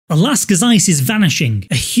Alaska's ice is vanishing.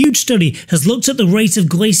 A huge study has looked at the rate of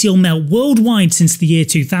glacial melt worldwide since the year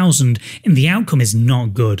 2000, and the outcome is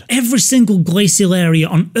not good. Every single glacial area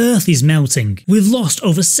on Earth is melting. We've lost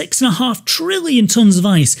over 6.5 trillion tons of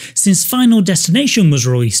ice since Final Destination was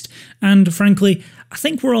released, and frankly, I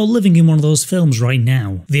think we're all living in one of those films right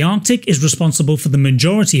now. The Arctic is responsible for the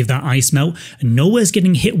majority of that ice melt, and nowhere's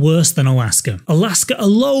getting hit worse than Alaska. Alaska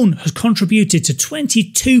alone has contributed to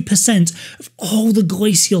 22% of all the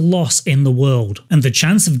glacial loss in the world, and the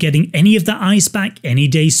chance of getting any of that ice back any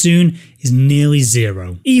day soon is nearly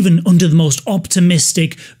zero. Even under the most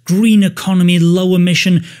optimistic, green economy, low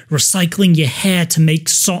emission, recycling your hair to make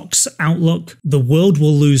socks outlook, the world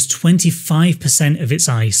will lose 25% of its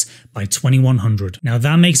ice by 2100. Now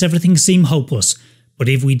that makes everything seem hopeless, but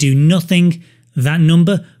if we do nothing, that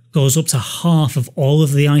number goes up to half of all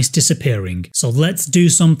of the ice disappearing. So let's do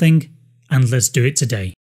something, and let's do it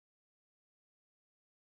today.